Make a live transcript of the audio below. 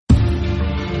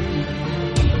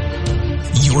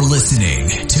You're listening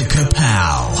to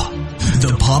Kapow,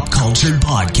 the pop culture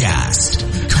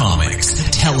podcast. Comics,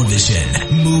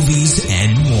 television, movies,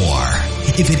 and more.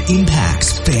 If it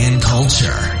impacts fan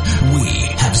culture, we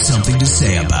have something to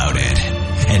say about it.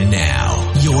 And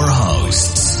now, your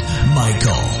hosts,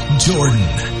 Michael, Jordan,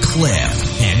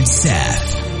 Cliff, and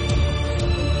Seth.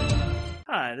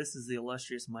 Hi, this is the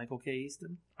illustrious Michael K.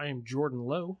 Easton. I am Jordan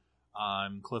Lowe.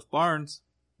 I'm Cliff Barnes.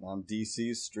 I'm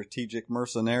DC's strategic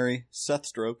mercenary, Seth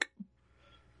Stroke.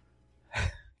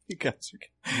 You guys are...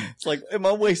 It's like, am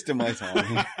I wasting my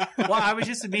time? Well, I was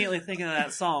just immediately thinking of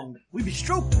that song, We Be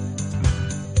Stroke.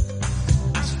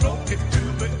 I stroke it to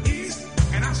the east,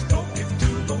 and I stroke it to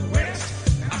the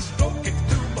west, and I stroke it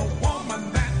to the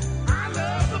woman that I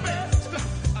love the best.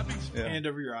 Yeah. Hand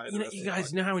over your eyes. You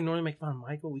guys know how we normally make fun of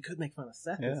Michael? We could make fun of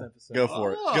Seth this episode. Go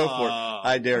for it. Go for it.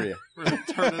 I dare you.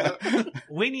 Turn it up.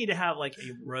 We need to have like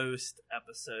a roast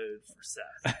episode for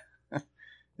Seth.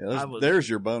 Yeah, there's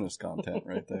your bonus content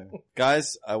right there.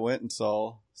 Guys, I went and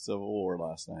saw Civil War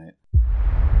last night.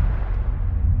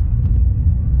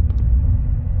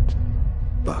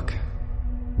 Buck,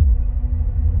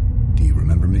 do you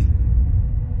remember me?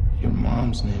 Your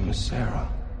mom's name was Sarah.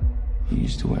 You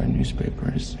used to wear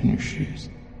newspapers in your shoes.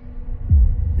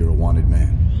 You're a wanted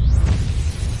man.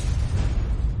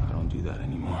 I don't do that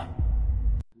anymore.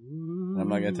 I'm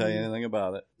not going to tell you anything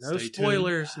about it. No Stay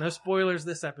spoilers. No spoilers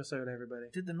this episode, everybody.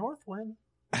 Did the North win?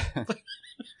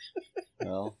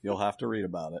 Well, you'll have to read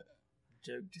about it.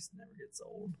 Joke just never gets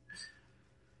old.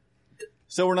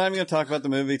 So we're not even going to talk about the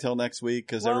movie till next week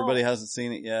because everybody hasn't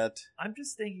seen it yet. I'm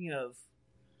just thinking of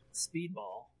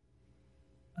Speedball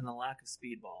and the lack of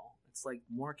Speedball. It's like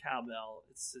more cowbell.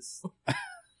 It's just...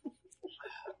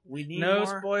 We need No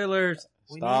more, spoilers.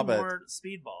 We Stop need it. more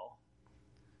Speedball.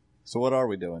 So what are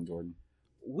we doing, Jordan?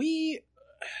 We're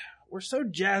so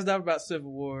jazzed up about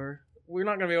Civil War. We're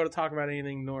not going to be able to talk about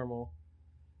anything normal.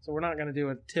 So we're not going to do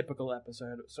a typical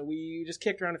episode. So we just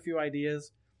kicked around a few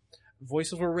ideas.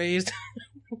 Voices were raised.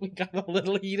 We got a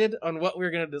little heated on what we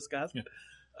were going to discuss.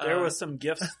 There was some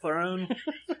gifts thrown.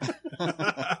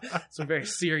 Some very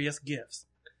serious gifts.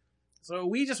 So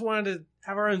we just wanted to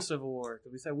have our own Civil War.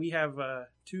 We said we have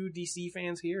 2 DC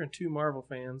fans here and 2 Marvel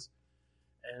fans.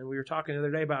 And we were talking the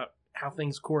other day about how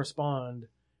things correspond.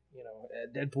 You know,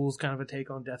 Deadpool's kind of a take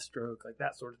on Deathstroke, like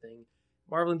that sort of thing.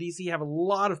 Marvel and DC have a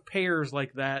lot of pairs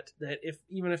like that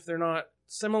even if they're not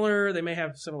similar, they may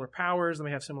have similar powers, they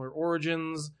may have similar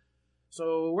origins.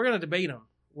 So we're going to debate them.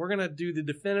 We're going to do the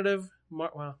definitive... I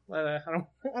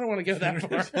don't want to go that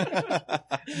far.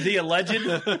 The alleged.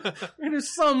 We're going to do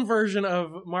some version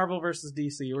of Marvel versus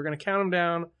DC. We're going to count them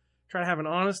down, try to have an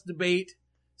honest debate,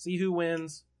 see who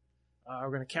wins. We're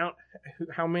going to count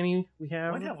how many we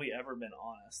have. When have we ever been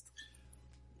honest?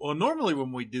 Well, normally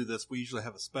when we do this, we usually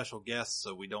have a special guest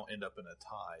so we don't end up in a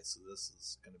tie. So this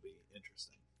is going to be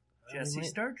interesting. Jesse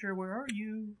Starcher, where are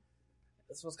you?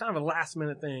 This was kind of a last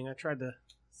minute thing. I tried to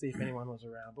see if anyone was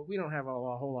around, but we don't have a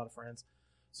whole lot of friends.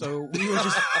 So we were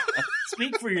just...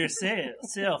 Speak for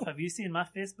yourself. Have you seen my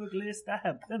Facebook list? I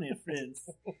have plenty of friends.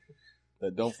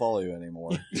 That don't follow you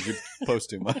anymore because you post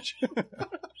too much.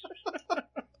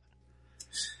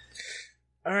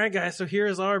 All right, guys. So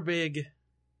here's our big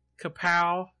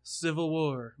Kapow Civil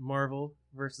War, Marvel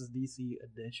versus DC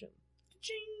edition.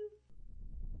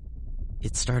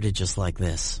 It started just like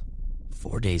this.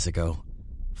 4 days ago.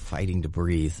 Fighting to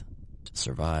breathe. To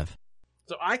survive.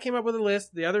 So I came up with a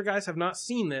list. The other guys have not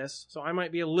seen this, so I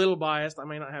might be a little biased. I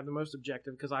may not have the most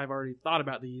objective because I've already thought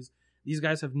about these. These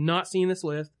guys have not seen this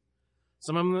list.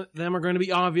 Some of them are going to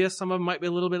be obvious. Some of them might be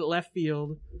a little bit left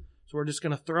field. So we're just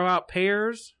going to throw out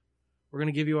pairs. We're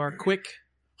going to give you our quick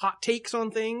hot takes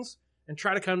on things and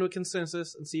try to come to a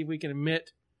consensus and see if we can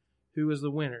admit who is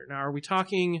the winner. Now, are we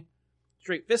talking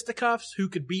straight fisticuffs, who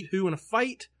could beat who in a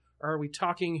fight? Or are we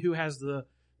talking who has the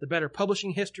better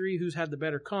publishing history, who's had the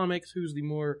better comics, who's the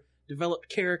more developed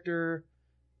character?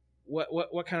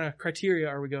 What kind of criteria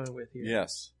are we going with here?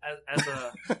 Yes.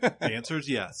 The answer is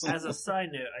yes. As a side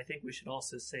note, I think we should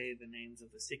also say the names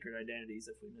of the secret identities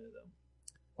if we know them.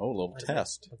 Oh, a little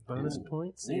test. A bonus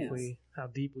point. See Yes. how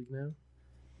deep we know.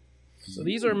 So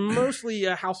these are mostly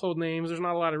household names. There's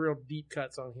not a lot of real deep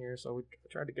cuts on here, so we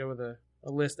tried to go with a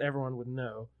list everyone would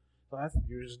know. So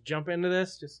you just jump into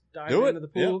this, just dive into the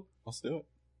pool. Yeah, let's do it.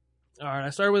 All right, I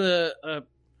started with a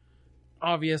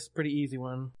obvious, pretty easy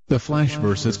one. The Flash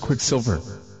versus Quicksilver.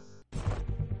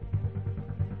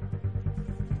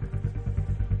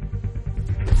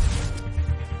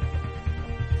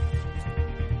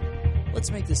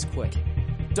 Let's make this quick.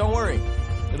 Don't worry,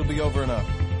 it'll be over enough.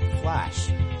 Flash.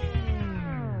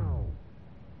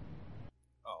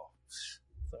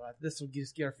 So this would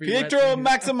just get our feet Pietro wet.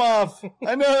 Maximoff.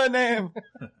 I know that name.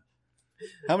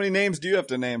 How many names do you have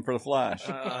to name for the Flash?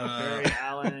 Barry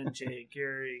Allen, Jay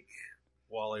Garrick,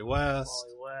 Wally West,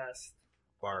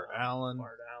 Bart Allen.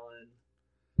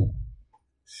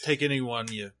 Take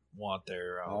anyone you want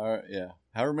there. All right, yeah.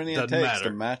 However many it takes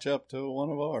to match up to one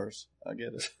of ours. I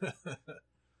get it.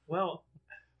 Well,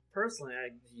 personally,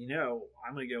 I'm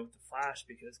going to go with the Flash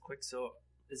because Quicksilver.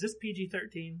 Is this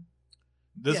PG-13?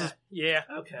 Yeah.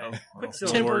 Okay.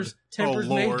 Quicksilver.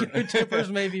 Tempers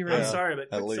may be right. I'm sorry, but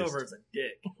Quicksilver is a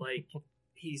dick. Like,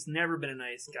 he's never been a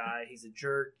nice guy. He's a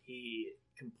jerk. He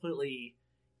completely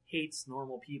hates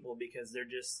normal people because they're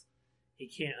just. He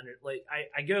can't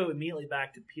I go immediately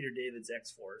back to Peter David's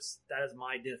X-Force. That is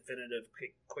my definitive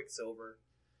Quicksilver.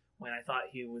 When I thought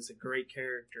he was a great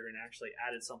character and actually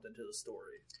added something to the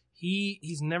story.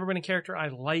 He's never been a character I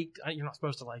liked. You're not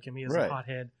supposed to like him. He is a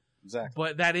hothead. Exactly.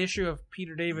 But that issue of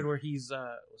Peter David where he's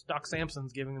Doc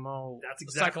Samson's giving them all that's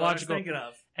exactly psychological, what I was thinking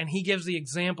of. And he gives the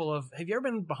example of, have you ever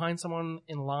been behind someone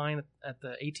in line at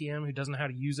the ATM who doesn't know how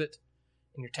to use it,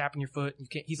 and you're tapping your foot? And you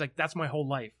can't. He's like, that's my whole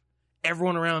life.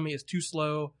 Everyone around me is too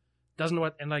slow, doesn't know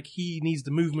what, and like he needs to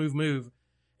move,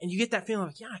 and you get that feeling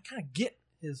like, yeah, I kind of get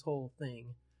his whole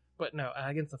thing. But no,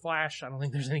 against the Flash, I don't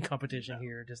think there's any competition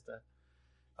here. Just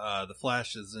the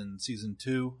Flash is in season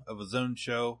 2 of his own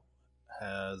show.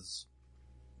 Can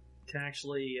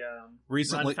actually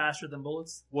recently run faster than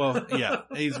bullets. Well, yeah,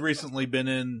 he's recently been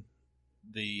in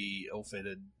the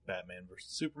ill-fated Batman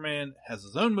vs Superman. Has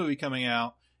his own movie coming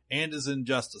out. And is in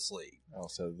Justice League. Oh,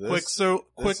 so this Quicksilver.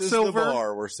 is the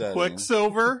bar we're setting.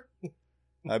 Quicksilver.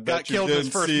 I bet got you killed in didn't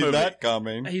his first see movie. that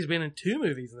coming. he's been in 2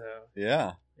 movies though.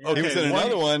 Yeah. Okay, he was in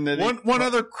another one that one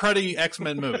other cruddy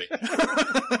X-Men movie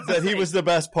that he was the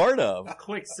best part of.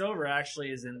 Quicksilver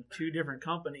actually is in 2 different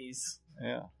companies.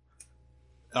 Yeah.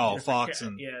 Oh, Fox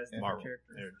and Marvel,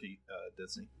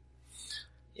 Disney.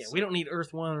 Yeah, we don't need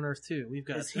Earth 1 and Earth 2. We've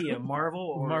got. Is he a Marvel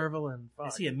or Marvel and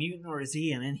Fox? Is he a mutant or is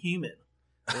he an Inhuman?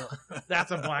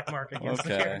 That's a black mark against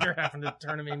the character having to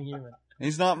turn him inhuman.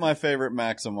 He's not my favorite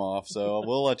Maximoff, so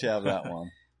we'll let you have that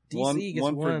one. DC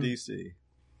one for DC.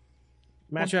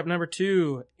 Matchup number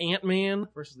 2, Ant-Man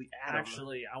versus the Atom.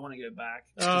 Actually, I want to go back.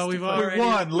 Oh, we've already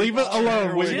won. Leave it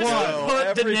alone. We Just won.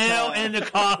 put the Every nail time. in the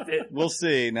coffin. We'll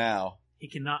see now. He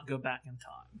cannot go back in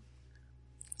time.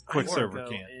 Quicksilver Or go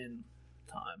can't. in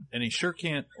time. And he sure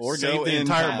can't Or save go the in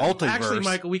entire time. multiverse. Actually,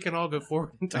 Michael, we can all go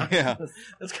forward in time. Yeah.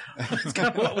 That's kind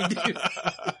of what we do.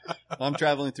 I'm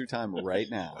traveling through time right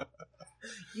now.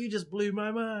 You just blew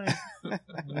my mind.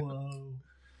 Whoa.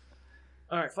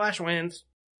 All right, Flash wins.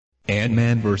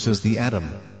 Ant-Man versus the Atom.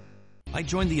 I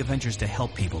joined the Avengers to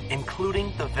help people,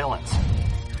 including the villains.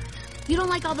 You don't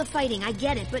like all the fighting, I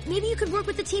get it, but maybe you could work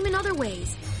with the team in other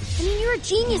ways. I mean, you're a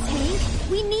genius,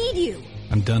 Hank. We need you.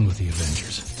 I'm done with the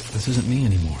Avengers. This isn't me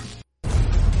anymore.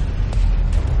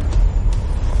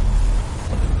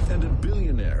 And a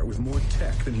billionaire with more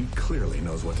tech than he clearly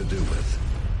knows what to do with.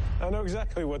 I know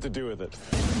exactly what to do with it.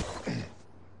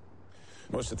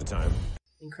 Most of the time.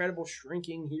 Incredible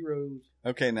shrinking heroes.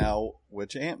 Okay, now,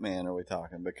 which Ant-Man are we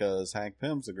talking? Because Hank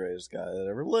Pym's the greatest guy that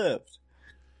ever lived.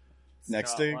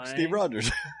 Next to Lang. Steve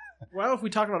Rogers. Well, if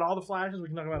we talk about all the Flashes, we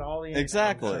can talk about all the Ant-Man.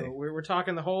 Exactly. So we're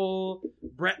talking the whole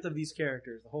breadth of these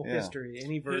characters, the whole Yeah. history,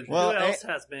 any version. Well, Who else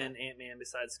has been Ant-Man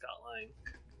besides Scott Lang?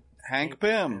 Hank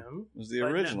Pym was the But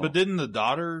no. original. But didn't the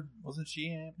daughter, wasn't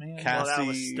she Ant-Man? Cassie, Well, that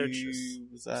was Stitches.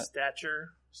 was that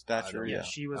Stature. Stature? Yeah, Yeah.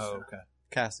 she was. Oh, okay.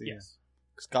 Cassie. Yes.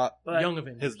 Scott. But Young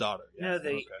Avengers. His daughter. no, the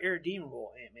Okay.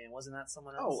 irredeemable Ant-Man. Wasn't that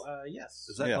someone else? Oh, yes.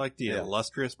 Is that Yeah, like the yeah.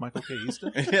 illustrious Michael K.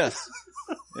 Easton? Yes.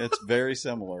 It's very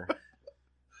similar.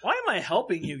 Why am I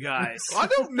helping you guys? I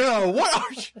don't know. What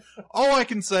are you? All I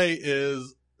can say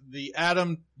is the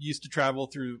Atom used to travel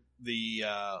through the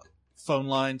phone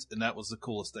lines, and that was the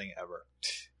coolest thing ever.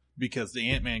 Because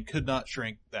the Ant-Man could not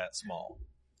shrink that small.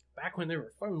 Back when there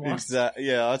were phone lines. Exactly.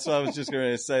 Yeah, that's what I was just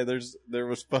going to say. There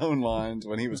was phone lines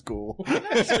when he was cool. I'm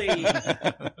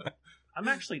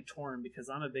actually torn because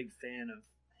I'm a big fan of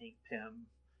Hank Pym,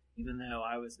 even though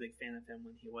I was a big fan of him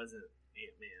when he wasn't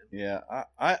Ant-Man. Yeah,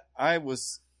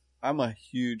 I'm a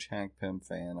huge Hank Pym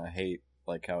fan. I hate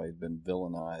like how he's been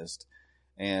villainized.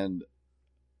 And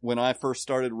when I first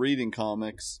started reading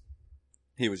comics,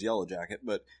 he was Yellow Jacket,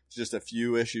 but just a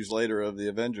few issues later of the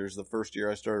Avengers, the first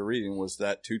year I started reading was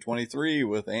that 223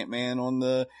 with Ant-Man on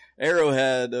the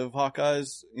arrowhead of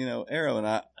Hawkeye's, arrow. And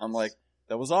I'm like,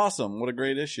 that was awesome. What a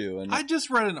great issue. And I just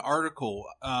read an article,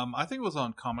 I think it was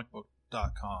on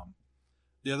comicbook.com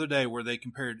the other day where they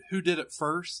compared who did it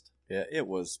first. Yeah, it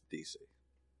was DC.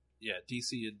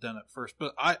 DC had done it first,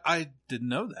 but I didn't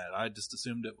know that. I just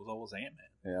assumed it was always Ant-Man.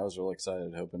 Yeah, I was really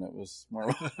excited, hoping it was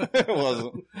Marvel. It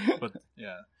wasn't. But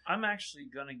yeah, I'm actually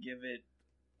gonna give it,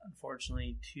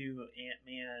 unfortunately, to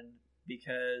Ant-Man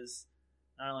because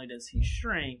not only does he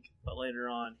shrink, but later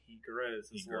on he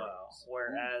grows as well.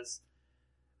 Whereas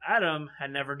Adam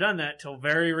had never done that till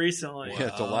very recently. Yeah,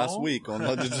 till last week on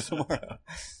Legends of Tomorrow.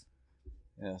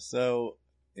 Yeah, so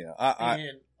yeah,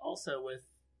 and also with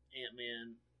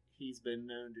Ant-Man, he's been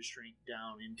known to shrink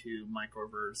down into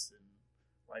microverse, and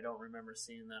I don't remember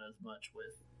seeing that as much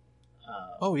with.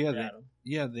 Atom.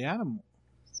 The Atom.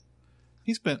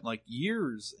 He spent like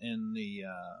years in the.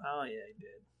 Oh yeah, he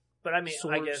did. But I mean,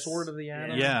 Sword, I guess Sword of the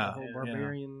Atom. Yeah, the whole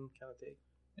barbarian kind of thing.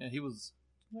 Yeah, he was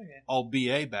all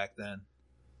BA back then.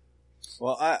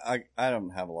 Well, I don't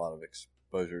have a lot of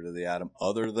exposure to the Atom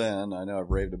other than I know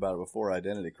I've raved about it before.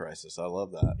 Identity Crisis. I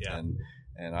love that. Yeah.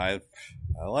 And I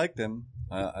liked him.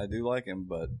 I do like him,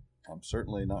 but I'm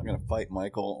certainly not going to fight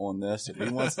Michael on this. If he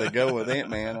wants to go with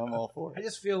Ant-Man, I'm all for it. I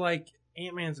just feel like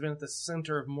Ant-Man's been at the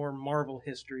center of more Marvel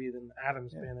history than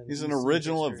Adam's been in He's an DC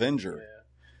original history. Avenger. Yeah.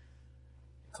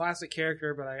 Classic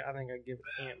character, but I think I'd give it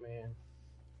to Ant-Man.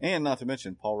 And not to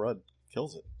mention, Paul Rudd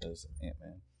kills it as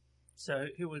Ant-Man. So,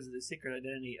 who was the secret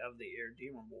identity of the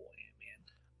irredeemable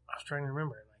Ant-Man? I was trying to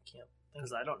remember, and I can't think.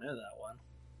 Because I don't know that one.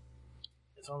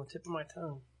 It's on the tip of my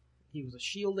tongue. He was a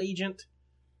S.H.I.E.L.D. agent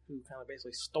who kind of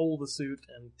basically stole the suit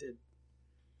and did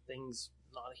things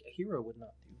not a hero would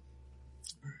not do.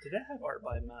 Did that have art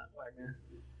by Matt Wagner?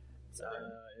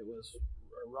 It was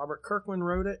Robert Kirkman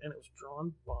wrote it, and it was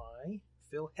drawn by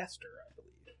Phil Hester, I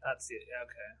believe. That's it.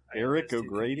 Okay. Eric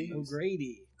O'Grady?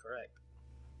 O'Grady, correct.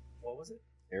 What was it?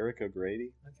 Eric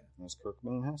O'Grady. Okay. That was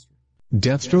Kirkman and Hester.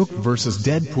 Deathstroke versus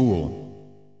Deadpool.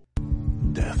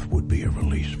 Death would be a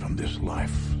release from this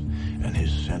life, and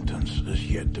his sentence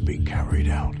is yet to be carried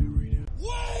out.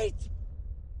 Wait!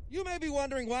 You may be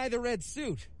wondering why the red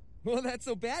suit. Well, that's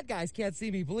so bad guys can't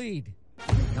see me bleed.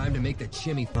 Time to make the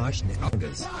chimney posh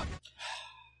niggas.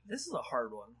 This is a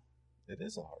hard one. It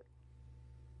is a hard one.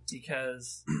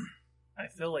 Because I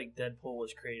feel like Deadpool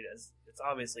was created as, it's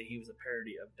obviously he was a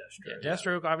parody of Deathstroke. Yeah,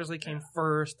 Deathstroke obviously came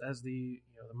first as the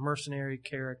the mercenary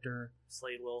character.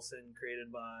 Slade Wilson,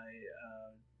 created by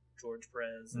George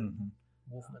Perez and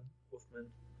Wolfman.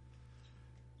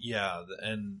 Yeah,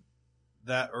 and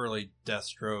that early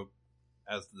Deathstroke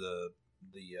as the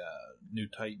New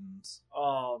Titans.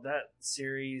 Oh, that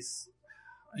series!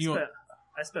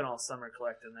 I spent all summer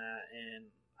collecting that, and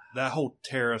that whole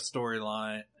Terra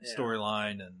storyline,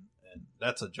 and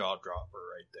that's a jaw dropper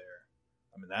right there.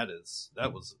 I mean,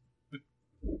 that was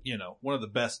one of the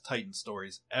best Titan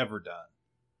stories ever done,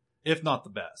 if not the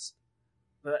best.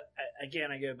 But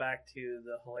again, I go back to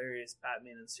the hilarious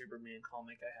Batman and Superman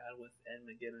comic I had with Ed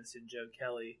McGuinness and Joe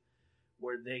Kelly,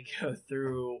 where they go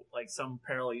through like some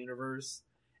parallel universe,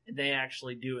 and they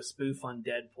actually do a spoof on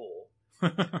Deadpool.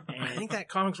 And I think that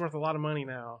comic's worth a lot of money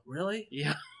now. Really?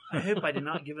 Yeah. I hope I did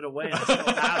not give it away and I still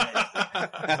have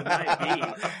it. It might be.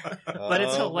 But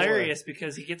it's hilarious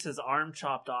because he gets his arm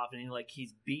chopped off and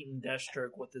he's beating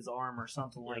Deathstroke with his arm or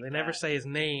something like that. They never say his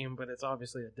name, but it's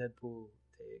obviously a Deadpool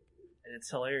take. And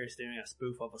it's hilarious doing a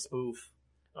spoof of a spoof.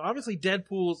 Obviously,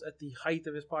 Deadpool's at the height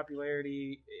of his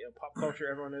popularity. Pop culture,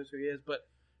 everyone knows who he is. But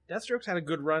Deathstroke's had a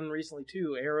good run recently,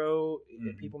 too. Arrow,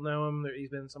 people know him. He's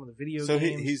been in some of the video games. So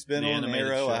he's been on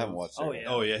Arrow? Shows. I haven't watched it.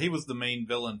 Oh, yeah. He was the main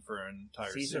villain for an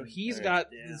entire season. So he's got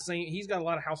the same. He's got a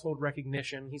lot of household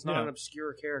recognition. He's not an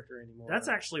obscure character anymore. That's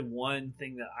actually one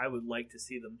thing that I would like to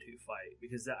see them two fight,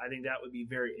 because I think that would be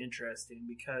very interesting,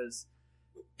 because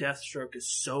Deathstroke is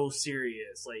so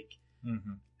serious.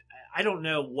 I don't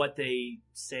know what they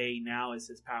say now is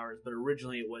his powers, but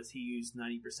originally it was he used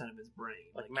 90% of his brain.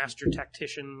 Like master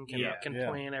tactician can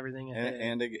plan everything ahead.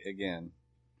 And again,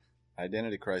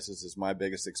 Identity Crisis is my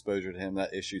biggest exposure to him.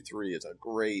 That issue 3 is a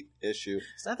great issue.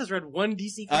 Seth has read one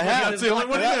DC comic. I have. It's the only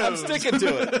one I'm sticking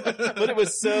to it. But it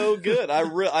was so good.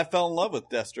 I fell in love with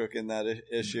Deathstroke in that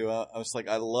issue. I was like,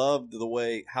 I loved the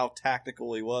way, how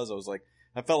tactical he was. I was like,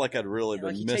 I felt like I'd really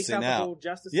been he missing takes out. The whole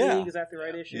Justice League, is that the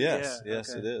right issue? Yes,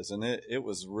 it is, and it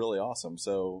was really awesome.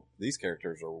 So these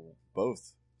characters are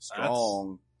both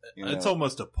strong. It's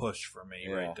almost a push for me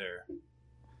right there.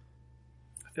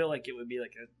 I feel like it would be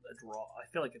like a draw. I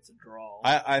feel like it's a draw.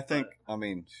 I think. I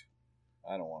mean,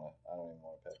 I don't even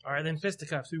want to pick. All right, then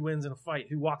fisticuffs. Who wins in a fight?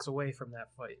 Who walks away from that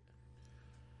fight?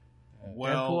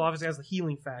 Well, Deadpool obviously has the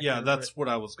healing factor. Yeah, that's what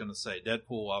I was going to say.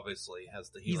 Deadpool obviously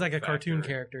has the healing He's like a factor. cartoon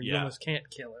character. You almost can't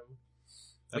kill him.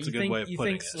 That's a good way of putting it. You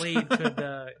think Slade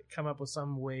could come up with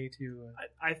some way to...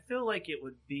 I feel like it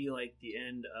would be like the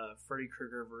end of Freddy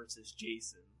Krueger versus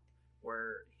Jason,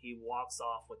 where he walks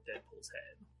off with Deadpool's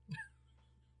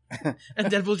head. And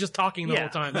Deadpool's just talking the Yeah, whole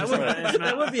time. that's That would, right.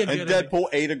 that would be a And good Deadpool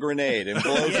ate a grenade and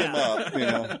blows him up. You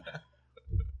know,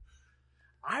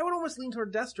 I would almost lean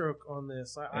toward Deathstroke on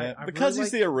this. I because really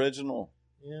he's the original.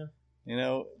 Yeah. You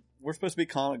know, we're supposed to be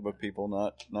comic book people,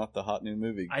 not the hot new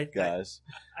movie guys.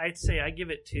 I'd say I give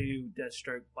it to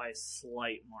Deathstroke by a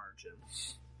slight margin.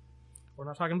 We're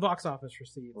not talking box office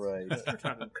receipts. Right. We're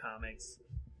talking comics.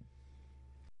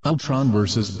 Ultron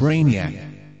versus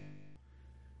Brainiac.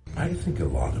 I think a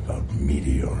lot about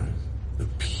meteors, the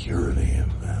purity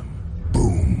of them.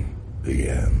 Boom, the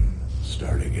end,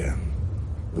 start again.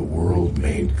 The world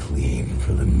made clean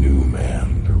for the new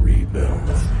man to rebuild.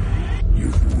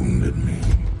 You've wounded me.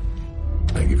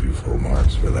 I give you full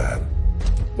marks for that.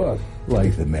 But,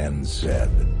 like the men said,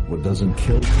 what doesn't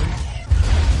kill you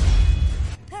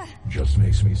just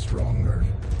makes me stronger.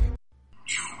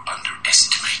 You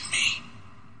underestimate me.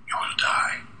 You will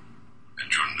die.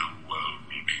 And your new world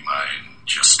will be mine,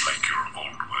 just like your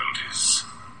old world is.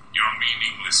 You're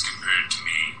meaningless compared to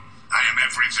me. I am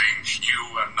everything.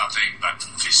 You are nothing but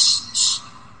fists.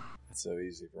 It's so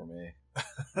easy for me.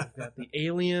 We've got the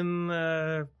alien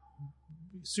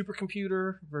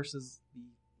supercomputer versus the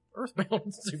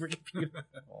Earthbound supercomputer.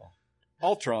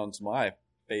 Ultron's my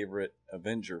favorite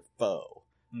Avenger foe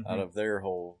Mhm. out of their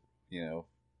whole,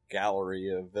 gallery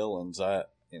of villains.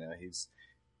 He's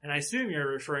And I assume you're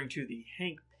referring to the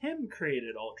Hank Pym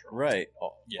created Ultron. right.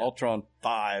 Ultron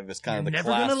 5 is kind of the Never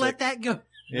classic. gonna let that go.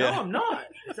 Yeah. No, I'm not.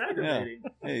 It's aggravating.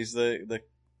 Yeah, he's the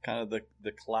kind of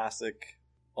the classic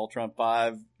Ultron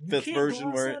 5 fifth can't version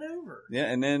gloss where that over. yeah,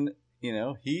 and then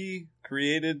he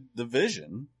created the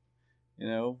Vision.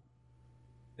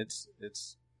 It's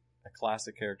a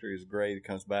classic character. He's great. He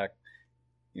comes back,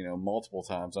 multiple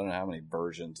times. I don't know how many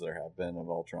versions there have been of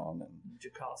Ultron. And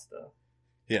Jocasta.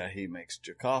 yeah, he makes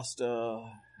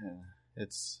Jocasta. Yeah,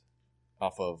 it's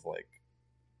off of like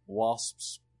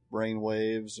Wasp's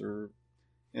brainwaves, or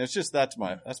it's just that's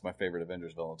my favorite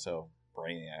Avengers villain. So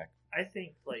Brainiac. I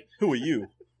think, Who are you?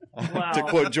 Wow. To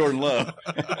quote Jordan Lowe.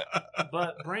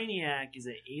 But Brainiac is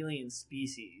an alien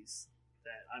species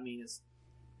that,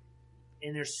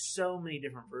 and there's so many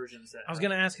different versions that I was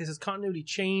going to ask, has his continuity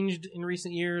changed in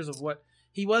recent years of what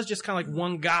he was just kind of like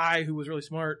one guy who was really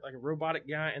smart, like a robotic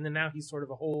guy, and then now he's sort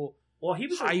of a whole he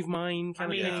was hive mind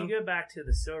kind of if thing? you go back to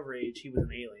the Silver Age, he was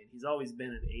an alien. He's always been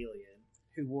an alien.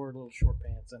 Who wore little short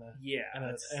pants and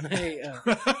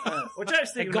which I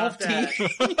was thinking golf about tee.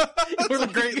 that. It's a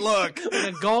great look.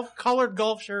 Like a collared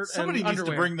golf shirt. Somebody and needs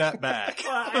underwear. to bring that back.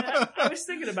 Well, I was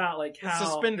thinking about And how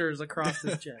suspenders across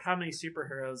his chest. how many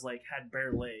superheroes had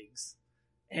bare legs,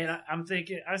 and I was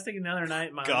thinking the other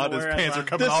night, my God, his underwear, pants as are I'm-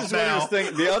 coming This off is what he now. was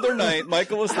thinking. The other night,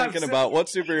 Michael was thinking about what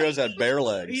superheroes had bare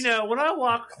legs. when I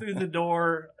walk through the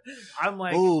door, I'm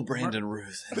like, Oh, Brandon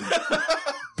Ruth.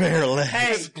 Bare legs.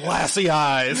 hey, Glassy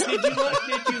eyes. did you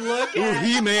look Ooh, at?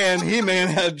 He-Man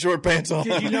had short pants on.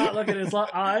 Did you not look at his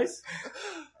eyes?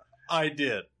 I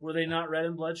did. Were they not red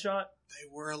and bloodshot? They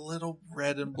were a little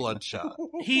red and bloodshot.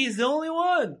 He's the only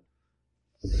one.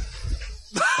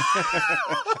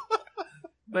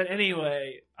 But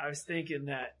anyway, I was thinking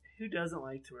that who doesn't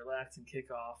like to relax and kick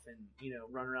off and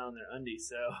run around in their undies?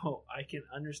 So I can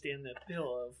understand the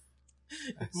appeal of.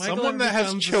 Someone that has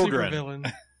becomes a children.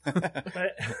 supervillain.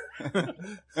 But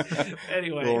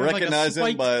anyway, We'll recognize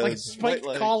him by like a his spiked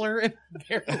white leg. collar and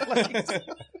bare legs.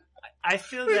 I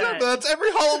feel Yeah, that that's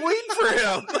every Halloween for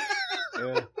him.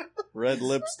 Yeah. Red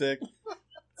lipstick.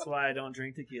 that's why I don't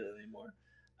drink tequila anymore.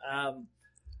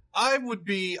 I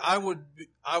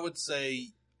would say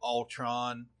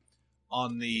Ultron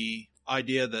on the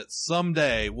idea that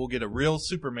someday we'll get a real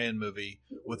Superman movie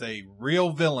with a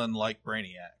real villain like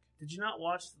Brainiac. Did you not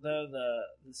watch the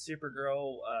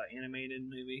Supergirl animated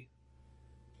movie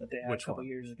that they had Which a couple one?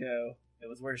 years ago? It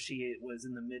was where she was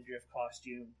in the midriff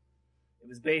costume. It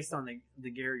was based on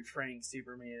the Gary Frank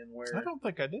Superman, where I don't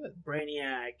think I did.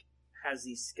 Brainiac has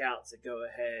these scouts that go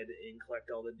ahead and collect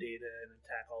all the data and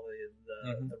attack all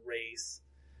the race,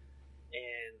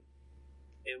 and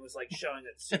it was like showing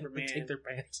that Superman Take their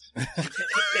pants. take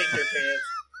their pants.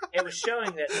 It was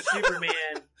showing that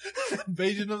Superman,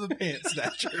 Invasion of the Pants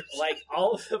Snatchers. like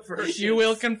all of the versions, You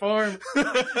will conform.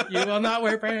 You will not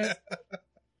wear pants.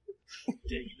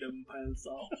 take them pants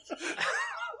off.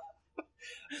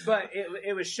 But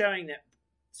it was showing that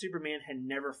Superman had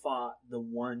never fought the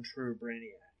one true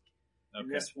Brainiac. And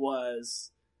Okay. this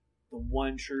was the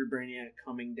one true Brainiac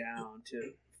coming down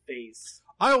to face.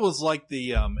 I always liked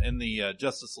the in the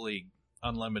Justice League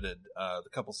Unlimited, the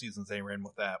couple seasons they ran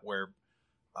with that, where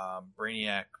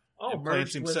Brainiac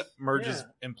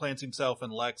implants himself in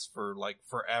Lex for like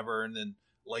forever, and then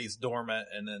lays dormant,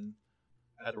 and then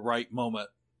at the right moment,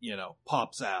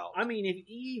 pops out. I mean, if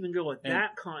you even go with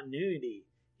that continuity,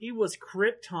 he was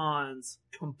Krypton's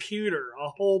computer, a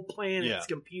whole planet's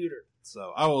computer.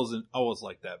 So I always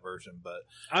like that version, but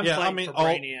I'm fighting for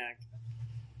Brainiac.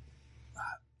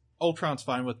 Ultron's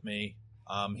fine with me.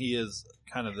 He is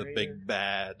kind of the big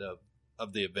bad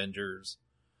of the Avengers.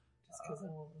 Just because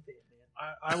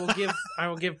I want to be I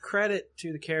will give credit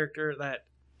to the character that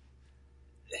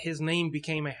his name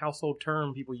became a household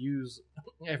term people use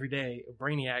every day.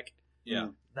 Brainiac. Yeah,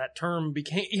 that term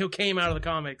came out of the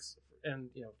comics, and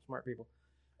smart people.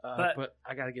 But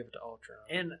I got to give it to Ultron.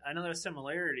 And another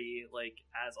similarity, like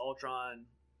as Ultron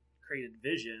created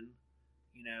Vision,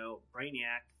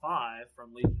 Brainiac 5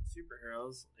 from Legion of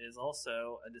Superheroes is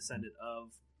also a descendant of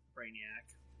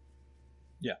Brainiac.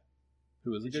 Yeah.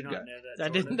 Who is a good guy.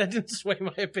 That didn't sway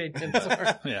my opinion. Sorry.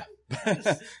 Yeah.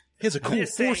 He has a cool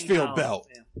force field belt.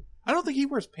 Yeah. I don't think he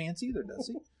wears pants either, does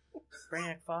he?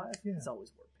 Brainiac 5? Yeah. He's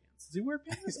always wore pants. Does he wear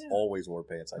pants? He's always wore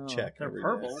pants. I check they're every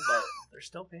purple, day. but they're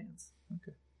still pants.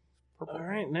 Okay. Purple. All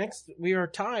right, next we are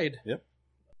tied. Yep.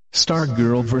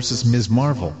 Stargirl versus Ms.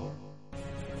 Marvel.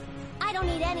 I don't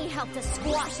need any help to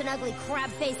squash an ugly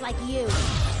crab face like you.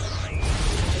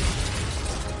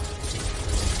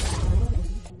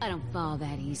 I don't fall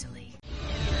that easily.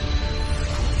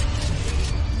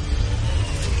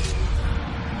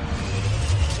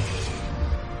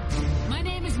 My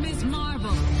name is Ms. Marvel,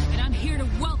 and I'm here to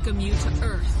welcome you to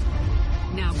Earth.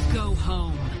 Now go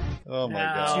home. Oh my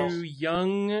gosh. Two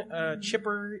young,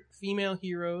 chipper female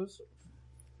heroes.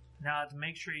 Now, to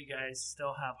make sure you guys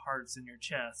still have hearts in your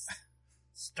chest,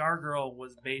 Stargirl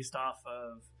was based off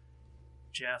of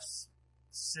Jeff's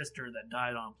sister that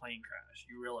died on a plane crash.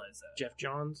 You realize that? Jeff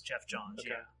Johns? Jeff Johns, Okay.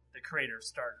 yeah. The creator of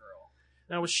Stargirl.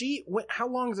 Now, was she... how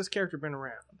long has this character been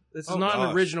around? This is not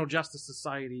an original Justice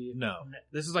Society. No.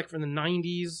 This is like from the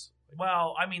 90s.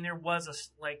 Well, I mean, there was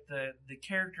the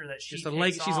character that she She's a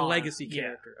legacy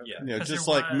character. Yeah. Okay. Yeah, just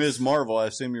like Ms. Marvel, I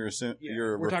assume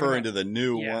you're referring to the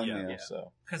new one. Yeah.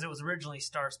 So because it was originally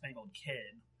Star Spangled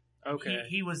Kid. Okay.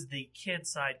 He was the kid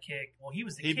sidekick. Well, he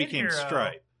was the He kid became hero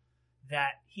Stripe.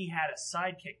 that he had a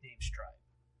sidekick named Stripe.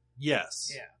 Yes.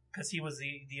 Yeah, because he was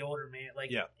the older man.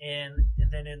 Yeah. And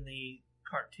then in the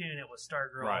cartoon, it was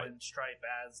Stargirl and Stripe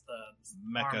as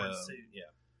the armor suit. Yeah.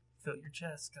 Fill your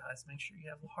chest, guys. Make sure you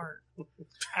have a heart.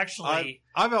 Actually,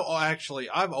 I've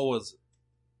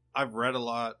read a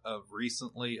lot of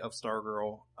recently of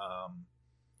Stargirl,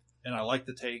 and I like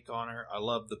the take on her. I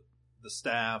love the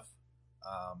staff,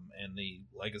 and the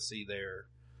legacy there.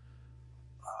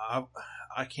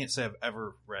 I can't say I've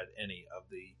ever read any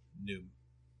of the new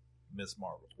Ms.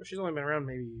 Marvel. Well, she's only been around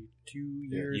maybe 2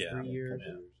 years, 3 years.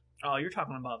 Yeah. Oh, you're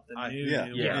talking about the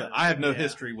new. Yeah. I have no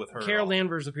history with her. Carol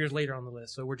Danvers appears later on the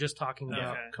list, so we're just talking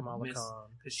about Kamala Khan.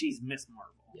 Because she's Miss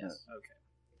Marvel. Yes. Okay.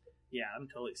 Yeah, I'm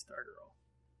totally Stargirl.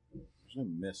 there's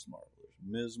no Miss Marvel. There's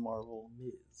Ms. Marvel,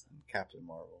 and Captain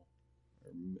Marvel.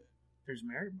 There's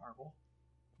Mary Marvel.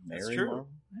 Mary That's true. Marvel?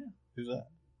 Yeah. Who's that?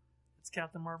 It's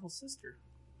Captain Marvel's sister.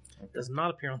 Okay. Does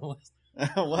not appear on the list.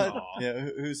 What? Aw. Yeah,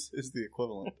 who's the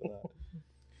equivalent to that?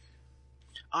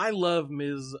 I love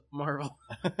Ms. Marvel.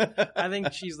 I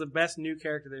think she's the best new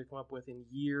character they've come up with in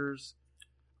years.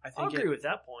 I agree with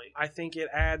that point. I think it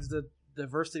adds the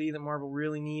diversity that Marvel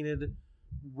really needed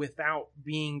without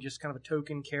being just kind of a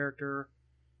token character.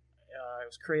 It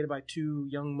was created by two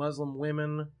young Muslim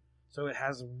women, so it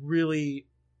has really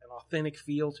an authentic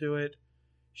feel to it.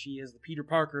 She is the Peter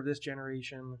Parker of this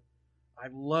generation. I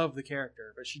love the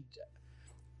character, but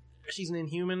she's an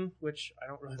Inhuman, which I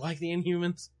don't really like the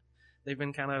Inhumans. They've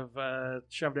been kind of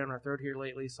shoved down our throat here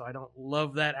lately, so I don't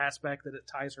love that aspect that it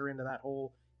ties her into that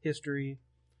whole history.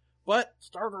 But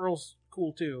Stargirl's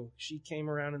cool too. She came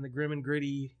around in the grim and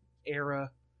gritty era.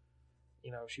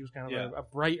 You know, she was kind of a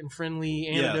bright and friendly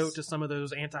antidote to some of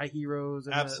those anti-heroes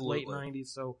in the late 90s.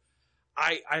 So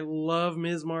I love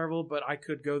Ms. Marvel, but I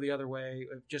could go the other way.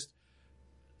 Just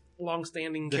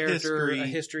long-standing character, a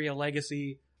history, a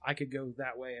legacy. I could go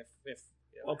that way if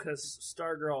well, because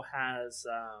Stargirl has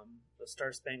the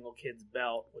Star Spangled Kid's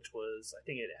belt, which was, I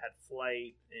think it had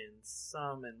flight and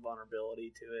some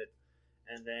invulnerability to it.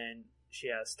 And then she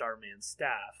has Starman's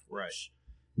staff, which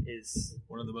is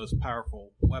one of the most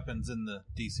powerful weapons in the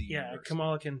DC universe.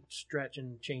 Kamala can stretch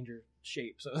and change her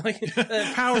shape. So, like,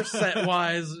 power set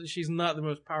wise, she's not the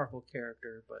most powerful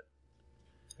character, but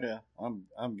yeah,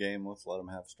 I'm game. Let's let them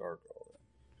have Stargirl.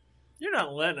 You're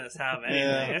not letting us have anything.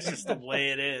 Yeah. That's just the way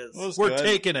it is. We're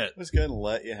taking it. Let's go ahead and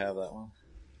let you have that one.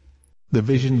 The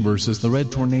Vision versus the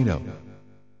Red Tornado.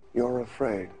 You're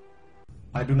afraid.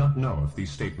 I do not know if these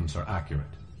statements are accurate,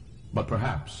 but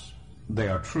perhaps they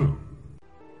are true.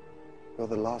 You're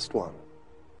the last one.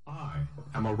 I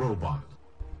am a robot.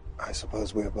 I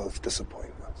suppose we are both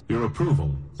disappointed. Your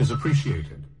approval is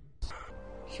appreciated.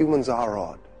 Humans are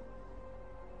odd.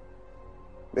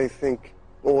 They think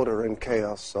order and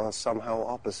chaos are somehow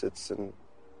opposites and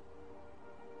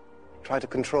try to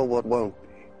control what won't be.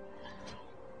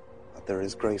 But there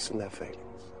is grace in their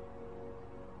failings.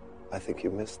 I think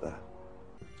you missed that.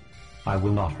 I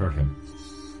will not hurt him.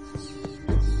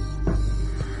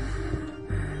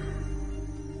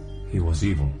 He was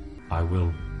evil. I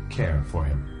will care for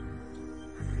him.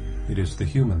 It is the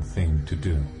human thing to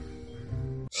do.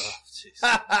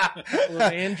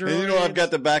 And you know I've got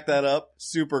to back that up?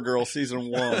 Supergirl season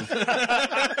 1.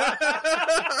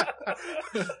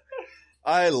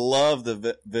 I love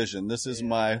the Vision. This is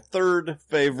my third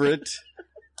favorite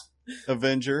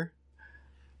Avenger.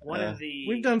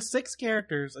 We've done 6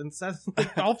 characters, and Seth,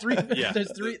 all 3. Yeah,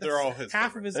 there's 3. They're all his.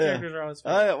 Half of his characters are all his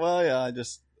favorite.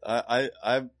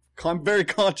 I'm very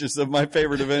conscious of my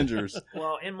favorite Avengers.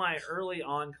 Well, in my early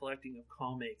on collecting of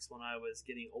comics, when I was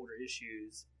getting older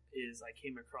issues, I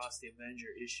came across the Avenger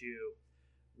issue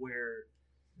where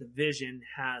the Vision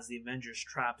has the Avengers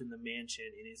trapped in the mansion,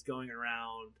 and he's going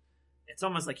around. It's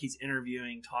almost like he's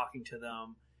interviewing, talking to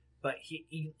them, but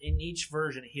he in each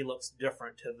version he looks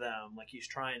different to them. Like he's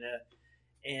trying to,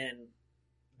 and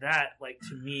that, like,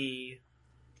 to me,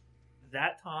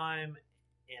 that time,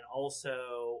 and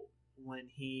also when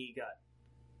he got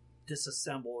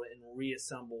disassembled and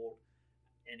reassembled,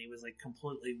 and he was like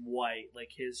completely white,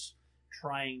 like his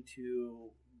trying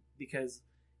to, because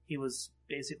he was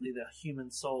basically the human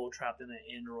soul trapped in an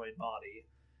android body,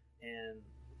 and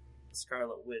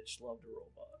Scarlet Witch loved a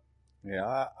robot.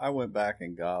 Yeah, I went back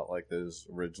and got like those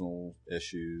original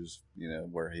issues,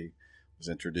 where he was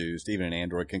introduced. Even an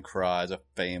Android Can Cry is a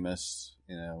famous,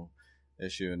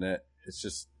 issue, and it's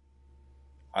just,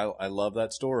 I love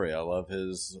that story. I love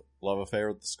his love affair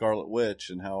with the Scarlet Witch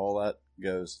and how all that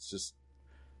goes. It's just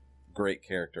great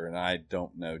character, and I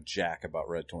don't know jack about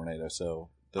Red Tornado, so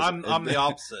I'm the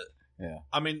opposite. Yeah,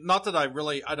 I mean, not that I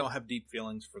don't have deep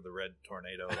feelings for the Red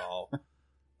Tornado at all,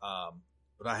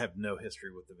 but I have no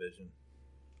history with the Vision.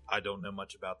 I don't know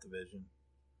much about the Vision,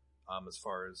 as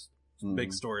far as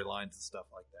big storylines and stuff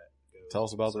like that goes. Tell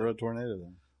us about the Red Tornado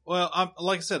then. Well,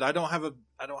 like I said, I don't have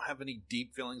any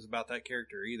deep feelings about that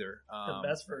character either. The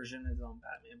best version is on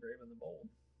Batman: Brave and the Bold.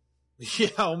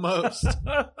 Yeah, almost,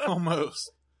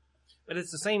 almost. But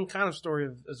it's the same kind of story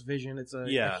as Vision. It's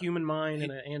a human mind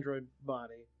and an android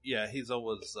body. Yeah, he's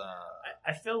always.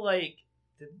 I feel like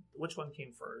which one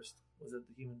came first? Was it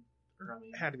the human?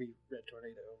 It had to be Red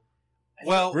Tornado.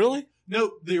 Well, really?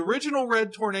 No, the original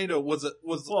Red Tornado was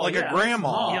like a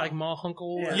grandma. Yeah, like Ma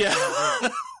Hunkel. Yeah.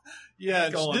 Yeah,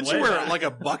 didn't she wear like a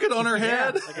bucket on her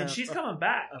head? And she's coming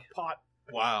back. A pot.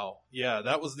 Wow. Yeah,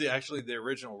 that was actually the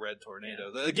original Red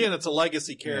Tornado. Yeah. Again, it's a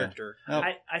legacy character.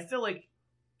 Yeah. I feel like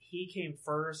he came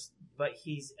first, but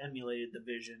he's emulated the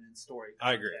Vision in story.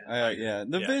 I agree. Yeah,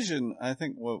 the Vision. I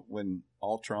think when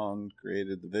Ultron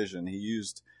created the Vision, he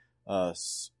used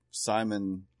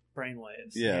Simon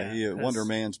brainwaves. Yeah, Wonder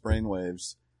Man's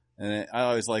brainwaves, and I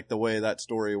always liked the way that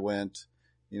story went.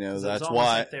 That's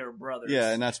why like they were brothers.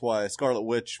 Yeah, and that's why Scarlet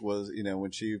Witch was,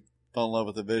 when she fell in love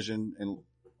with the Vision, and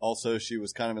also she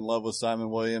was kind of in love with Simon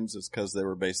Williams, it's because they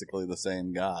were basically the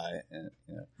same guy. And,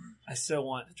 I still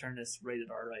want to turn this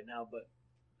rated R right now, but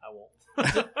I won't.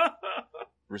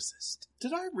 Resist.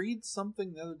 Did I read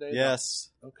something the other day?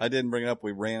 Yes. Okay. I didn't bring it up.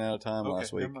 We ran out of time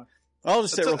last week. I'll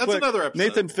just say real quick. Another episode.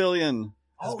 Nathan Fillion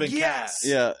has been cast.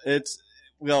 Yeah,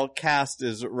 cast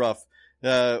is rough.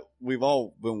 We've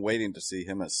all been waiting to see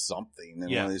him as something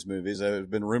in one of these movies. It's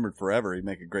been rumored forever he'd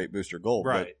make a great Booster Gold.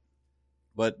 Right.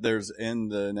 But there's in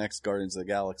the next Guardians of the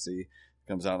Galaxy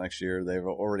comes out next year.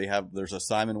 There's a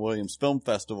Simon Williams Film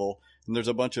Festival, and there's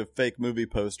a bunch of fake movie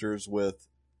posters with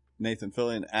Nathan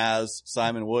Fillion as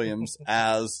Simon Williams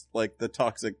as like the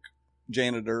toxic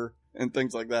janitor and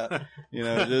things like that.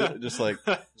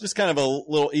 Just kind of a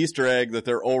little Easter egg that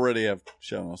they're already have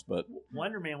shown us. But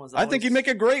Wonder Man was. I think he'd make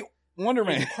a great Wonder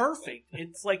Man. Perfect.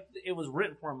 It's like it was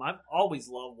written for him. I've always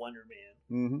loved Wonder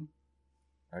Man.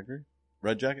 Mm-hmm. I agree.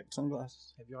 Red jacket,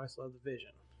 sunglasses. Have you always loved the Vision?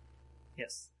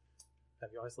 Yes. Have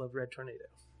you always loved Red Tornado?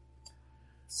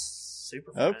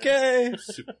 Super Friends. Okay.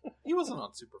 He wasn't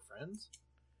on Super Friends.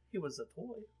 He was a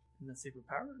toy in the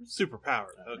Superpowers.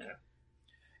 Superpowers. Okay.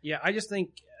 Yeah, I just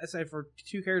think, I say for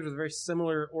two characters with very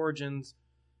similar origins,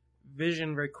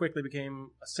 Vision very quickly became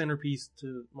a centerpiece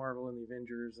to Marvel and the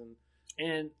Avengers.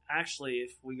 And actually,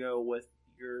 if we go with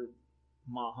your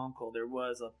Ma Hunkel, there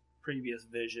was a previous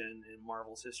Vision in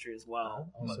Marvel's history as well.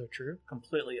 Also true.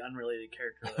 Completely unrelated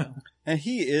character though. And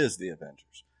he is the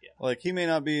Avengers. Yeah. Like, he may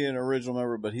not be an original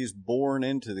member, but he's born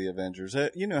into the Avengers.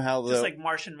 You know how Just like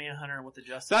Martian Manhunter with the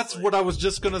Justice That's League. what I was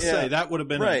just going to say. That would have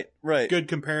been a good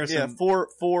comparison.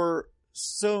 Yeah,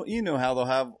 so you know how they'll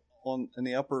have in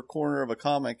the upper corner of a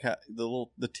comic,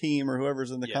 the team or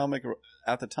whoever's in the comic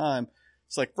at the time.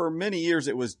 It's like for many years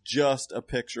it was just a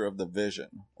picture of the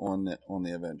Vision on the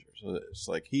Avengers. So it's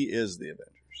like he is the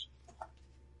Avengers.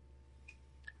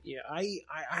 Yeah, I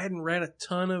hadn't read a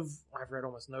ton of. I've read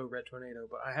almost no Red Tornado,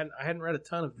 but I hadn't read a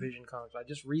ton of Vision comics. I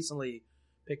just recently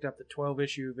picked up the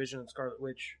 12-issue Vision and Scarlet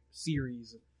Witch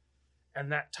series,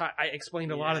 and I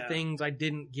explained a lot of things I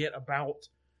didn't get about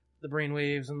the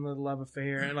brainwaves and the love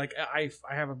affair, and like I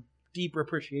have a deeper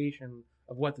appreciation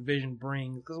of what the Vision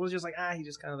brings, because it was just like he's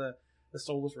just kind of the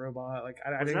soulless robot. Like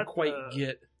I didn't quite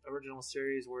get original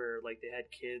series where like they had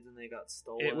kids and they got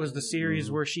stolen. It was the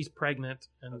series where she's pregnant,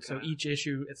 and so each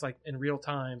issue it's like in real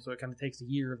time, so it kind of takes a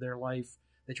year of their life.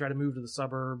 They try to move to the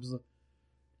suburbs,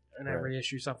 and every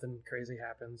issue something crazy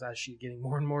happens as she's getting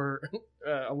more and more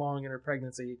along in her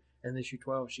pregnancy. And issue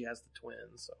 12, she has the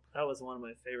twins. So that was one of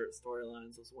my favorite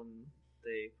storylines. Was when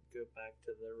they go back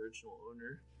to the original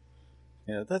owner.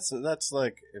 Yeah, that's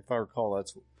like, if I recall,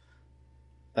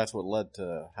 that's what led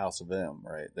to House of M,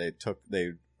 right? They had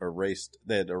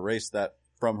erased that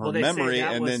from her memory,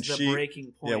 and then she,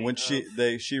 breaking point when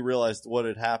she realized what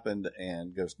had happened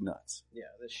and goes nuts. Yeah,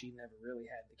 that she never really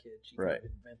had the kid. She right.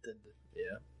 invented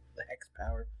the hex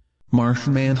power.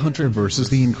 Martian Manhunter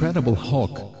versus the Incredible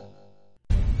Hulk.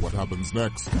 What happens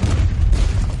next?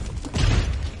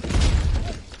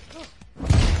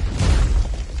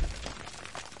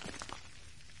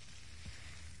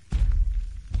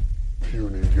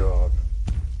 Puny God.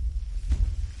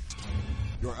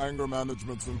 Your anger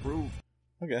management's improved.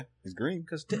 Okay, he's green.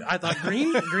 Because I thought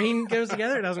green goes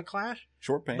together. It doesn't clash.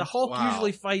 Short pants. The Hulk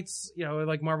usually fights,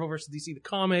 like Marvel versus DC, the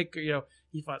comic.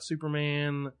 He fought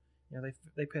Superman.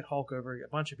 They pit Hulk over a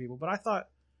bunch of people. But I thought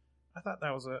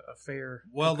that was a fair.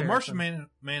 Well, the comparison. Martian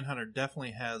Manhunter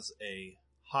definitely has a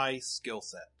high skill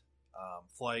set.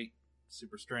 Flight,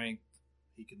 super strength.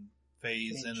 He can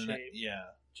phase in and out. Yeah,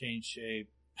 change shape.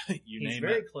 He's name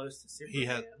very it. Close to Superman. He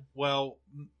had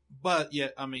but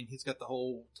yet, I mean, he's got the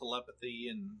whole telepathy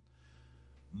and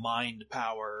mind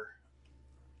power.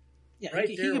 Yeah, right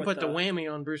he can put the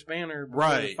whammy on Bruce Banner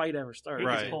before the fight ever starts. He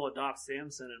can pull a Doc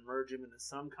Samson and merge him into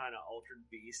some kind of altered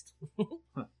beast.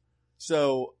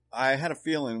 So I had a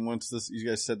feeling once you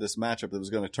guys said this matchup, it was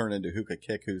going to turn into who could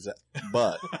kick who's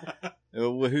butt.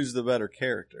 Who's the better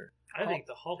character? I think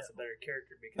the Hulk's a better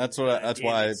character because that's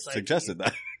why I suggested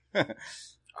that.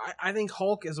 I think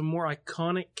Hulk is a more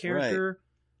iconic character,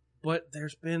 but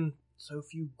there's been so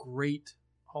few great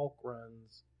Hulk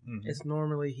runs. Mm-hmm. It's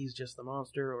normally he's just the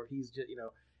monster, or he's just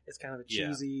it's kind of a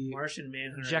cheesy Martian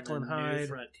Manhunter, Jekyll and Hyde. New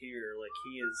Frontier. Like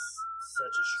he is such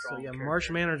a strong. So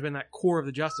Martian Manhunter's been that core of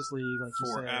the Justice League, like you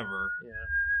said. Forever.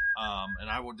 Yeah. And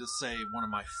I will just say one of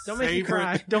my Don't favorite. Make me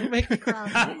cry. Don't make me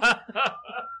cry.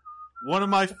 One of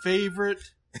my favorite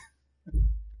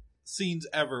scenes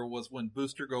ever was when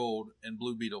Booster Gold and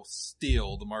Blue Beetle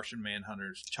steal the Martian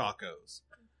Manhunter's Chacos.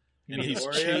 And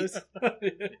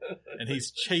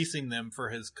he's chasing them for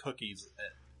his cookies,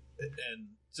 and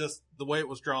just the way it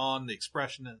was drawn, the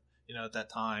expression, at that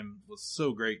time was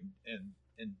so great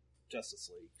in Justice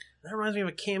League. That reminds me of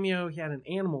a cameo he had in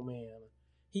Animal Man.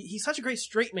 He's such a great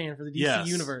straight man for the DC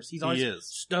universe. He's always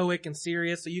stoic and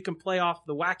serious, so you can play off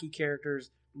the wacky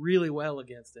characters really well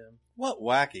against him. What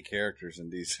wacky characters in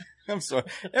DC? I'm sorry,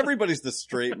 everybody's the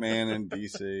straight man in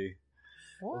DC.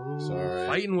 Sorry.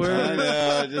 Fighting words. I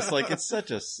know, just like it's such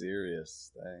a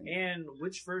serious thing. And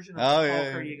which version of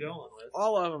Hulk are you going with?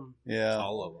 All of them. Yeah.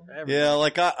 All of them. Yeah,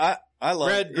 like I love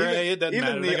red, gray, it doesn't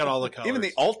matter. They got all the colors. Even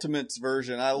the Ultimates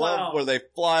version, I love where they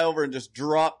fly over and just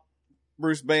drop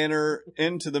Bruce Banner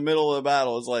into the middle of the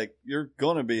battle. It's like, you're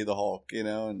gonna be the Hulk,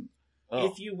 and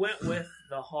if you went with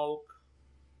the Hulk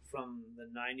from the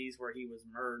 90s where he was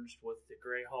merged with the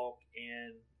Grey Hulk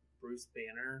and Bruce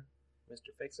Banner,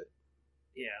 Mr. Fix-It.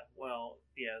 Yeah,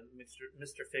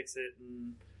 Mr. Fix-It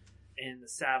and the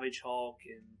Savage Hulk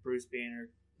and Bruce Banner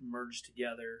merged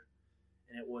together,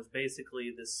 and it was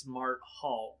basically the Smart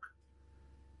Hulk.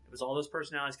 It was all those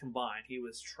personalities combined. He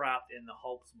was trapped in the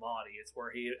Hulk's body. It's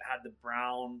where he had the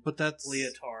brown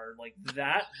leotard, like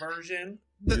that version.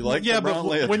 You like the brown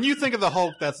leotard? When you think of the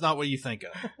Hulk, that's not what you think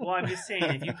of. Well, I'm just saying,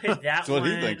 if you pick that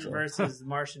one versus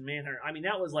Martian Manhunter, I mean,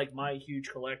 that was like my huge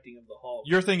collecting of the Hulk.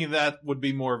 You're thinking that would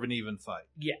be more of an even fight.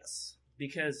 Yes,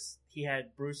 because he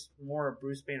had more of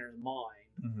Bruce Banner's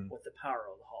mind with the power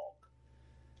of the Hulk.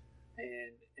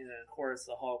 And of course,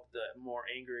 the Hulk, the more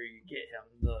angry you get him,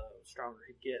 the stronger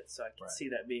he gets. So I can see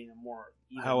that being a more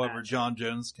even However, matchup. John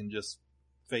Jones can just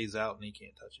phase out and he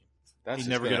can't touch him. That's He'd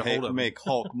never get a hold of him. Make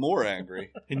Hulk more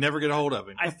angry. He'd never get a hold of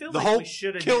him. I feel the like Hulk we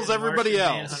should have kills everybody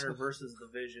Martian else. Manhunter versus the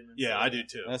Vision. Yeah, I do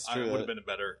too. That's true. Would have been a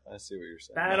better. I see what you're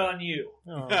saying. Bad on you.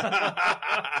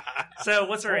 So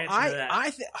what's our answer to that? I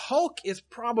think Hulk is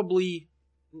probably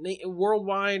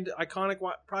worldwide iconic,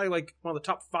 probably like one of the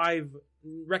top 5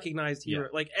 recognized hero.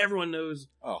 Like everyone knows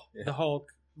the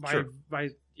Hulk by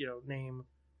name,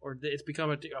 or it's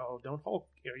become don't Hulk.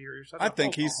 You're such a I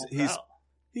think Hulk.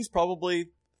 he's probably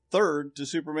third to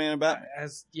Superman and Batman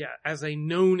as a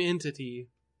known entity.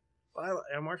 But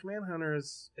Martian Manhunter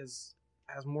has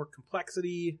more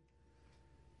complexity.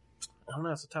 I don't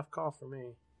know. It's a tough call for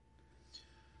me.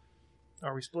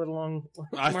 Are we split along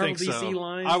I Marvel think DC so.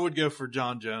 lines? I would go for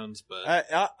John Jones, but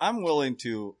I'm willing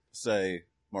to say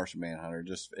Martian Manhunter.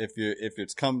 Just if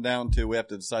it's come down to we have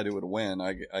to decide who would win,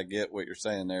 I get what you're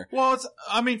saying there. Well,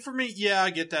 for me, yeah, I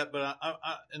get that, but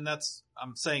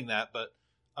I'm saying that, but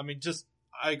I mean,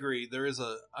 I agree. They're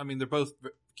both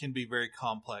can be very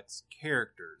complex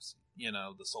characters.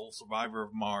 The sole survivor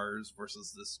of Mars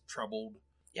versus this troubled.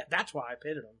 Yeah, that's why I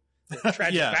pitted them. The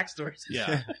tragic backstories.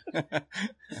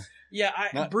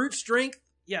 Yeah. Brute strength.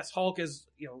 Yes, Hulk is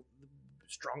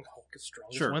strong. Hulk is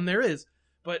strongest Sure. one there is.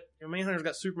 But Manhunter's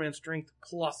got Superman strength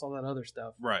plus all that other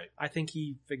stuff. Right. I think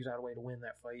he figures out a way to win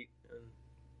that fight.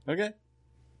 Okay.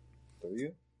 There you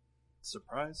go.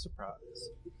 Surprise, surprise.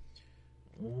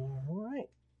 All right.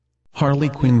 Harley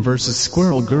Quinn versus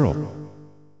Squirrel Girl.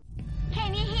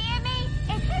 Can you hear me?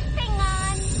 Is this thing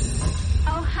on?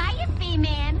 Oh, hiya,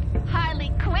 B-Man.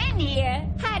 Harley Quinn here.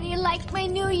 How do you like my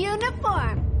new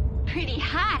uniform? Pretty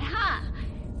hot, huh?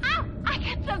 Ow, I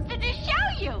got something to show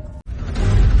you.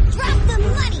 Drop the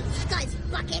money, Scuzz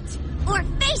Bucket, or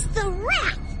face the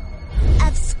wrath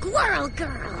of Squirrel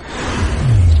Girl.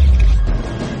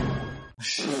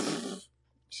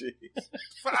 Jeez.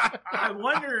 I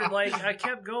wondered, I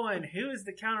kept going, who is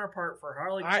the counterpart for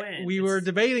Harley Quinn? We were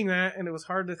debating that, and it was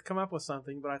hard to come up with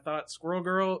something, but I thought Squirrel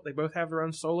Girl, they both have their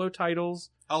own solo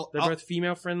titles. They're both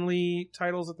female-friendly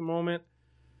titles at the moment.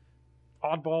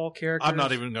 Oddball characters. I'm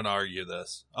not even going to argue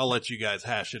this. I'll let you guys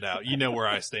hash it out. You know where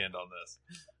I stand on this.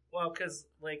 Well, because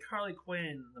Harley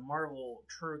Quinn, the Marvel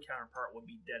true counterpart would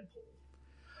be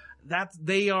Deadpool.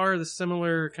 They are the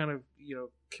similar kind of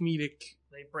comedic.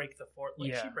 They break the fourth.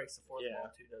 She breaks the fourth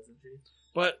wall too, doesn't she?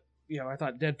 But I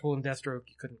thought Deadpool and Deathstroke,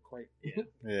 you couldn't quite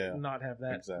not have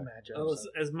that matchup.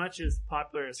 As much as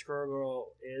popular as Squirrel Girl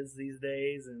is these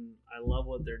days, and I love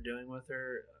what they're doing with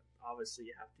her, obviously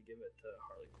you have to give it to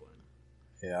Harley Quinn.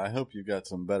 Yeah, I hope you got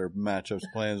some better matchups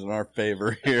plans in our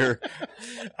favor here.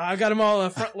 I've got them all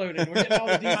front loaded. We're getting all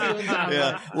the details out.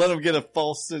 Yeah, let them get a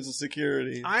false sense of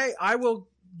security. I will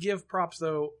give props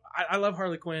though. I love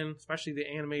Harley Quinn, especially the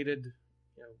animated,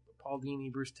 Paul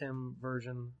Dini, Bruce Timm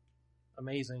version.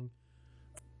 Amazing.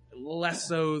 Less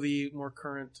so the more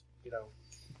current,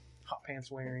 hot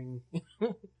pants wearing,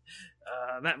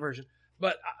 that version.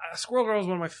 But Squirrel Girl is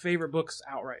one of my favorite books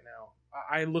out right now.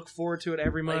 I look forward to it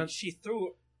every month.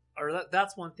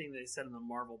 That's one thing they said in the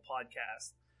Marvel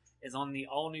podcast, is on the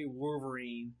all-new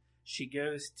Wolverine, she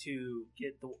goes to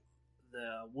get the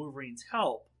Wolverine's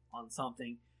help on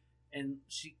something, and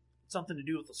something to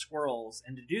do with the squirrels,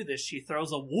 and to do this, she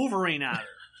throws a Wolverine at her.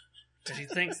 Because she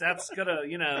thinks that's gonna,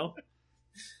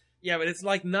 Yeah, but it's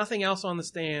like nothing else on the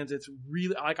stands. It's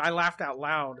really, I laughed out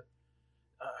loud.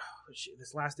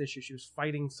 This last issue, she was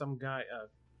fighting some guy,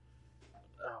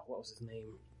 what was his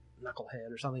name?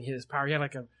 Knucklehead or something. His power. He had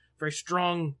a very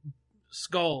strong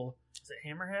skull. Is it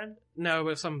Hammerhead? No,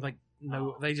 but something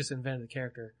they just invented the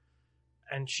character.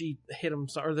 And she hit him,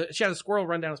 she had a squirrel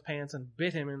run down his pants and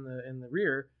bit him in the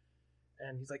rear.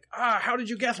 And he's like, how did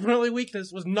you guess my only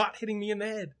weakness was not hitting me in the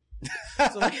head?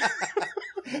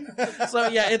 So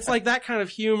yeah, it's like that kind of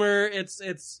humor. It's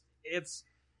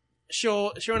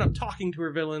showing up talking to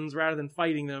her villains rather than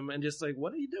fighting them, and just like,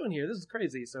 what are you doing here? This is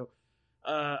crazy. So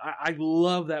I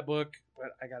love that book,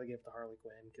 but I got to give it to Harley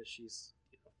Quinn because she's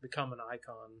become an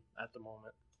icon at the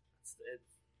moment.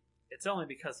 It's only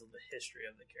because of the history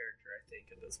of the character, I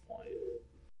think, at this point.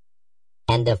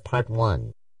 End of part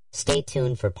 1. Stay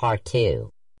tuned for part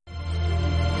 2.